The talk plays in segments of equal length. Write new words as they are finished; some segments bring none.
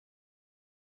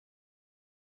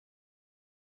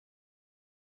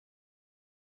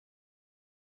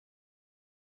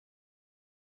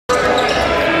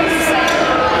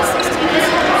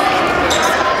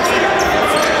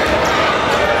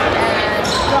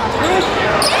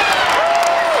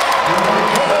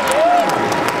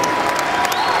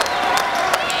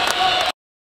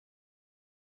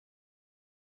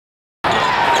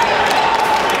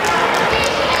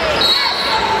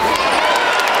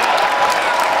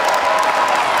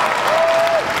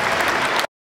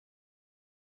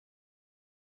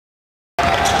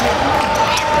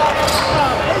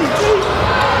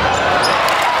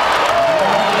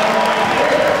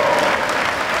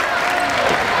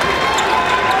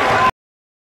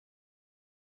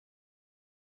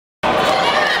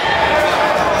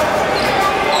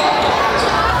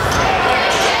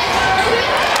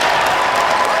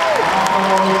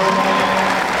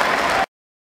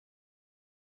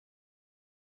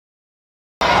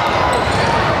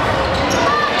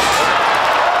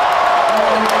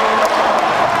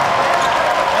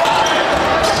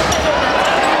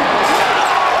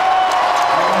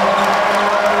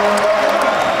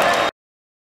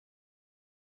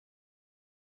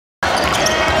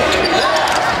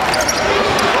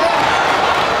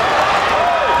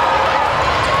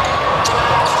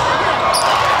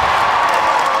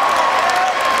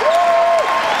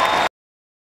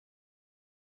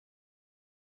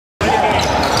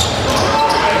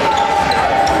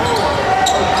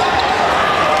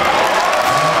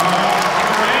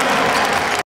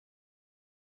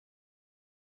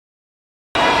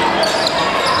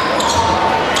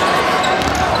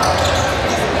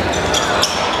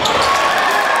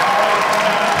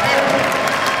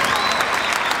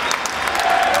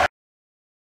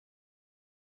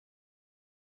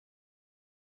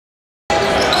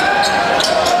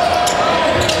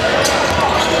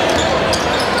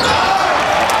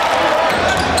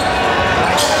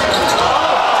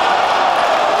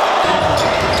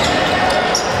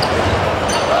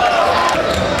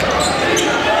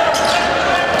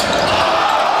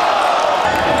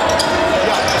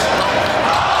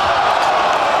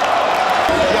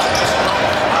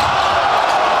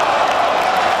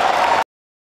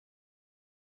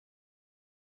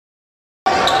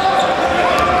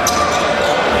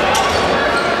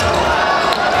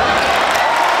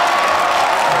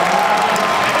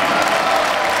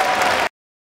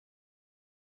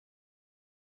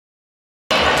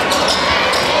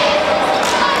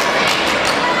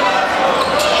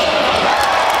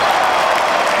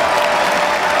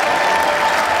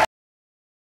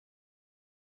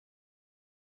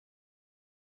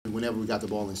whenever we got the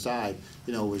ball inside,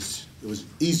 you know, it was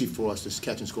easy for us to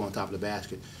catch and score on top of the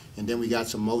basket. And then we got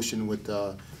some motion with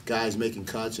guys making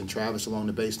cuts and Travis along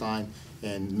the baseline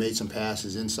and made some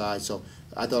passes inside. So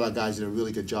I thought our guys did a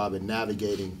really good job at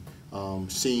navigating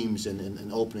seams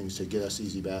and openings to get us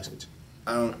easy baskets.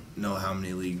 I don't know how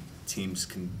many league teams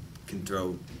can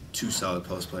throw two solid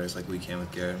post players like we can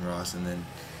with Garrett and Ross, and then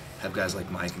have guys like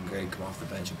Mike and Greg come off the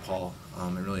bench and Paul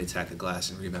and really attack the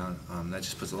glass and rebound. That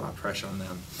just puts a lot of pressure on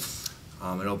them.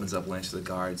 It opens up lanes to the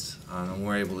guards, and when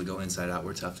we're able to go inside out,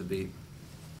 we're tough to beat.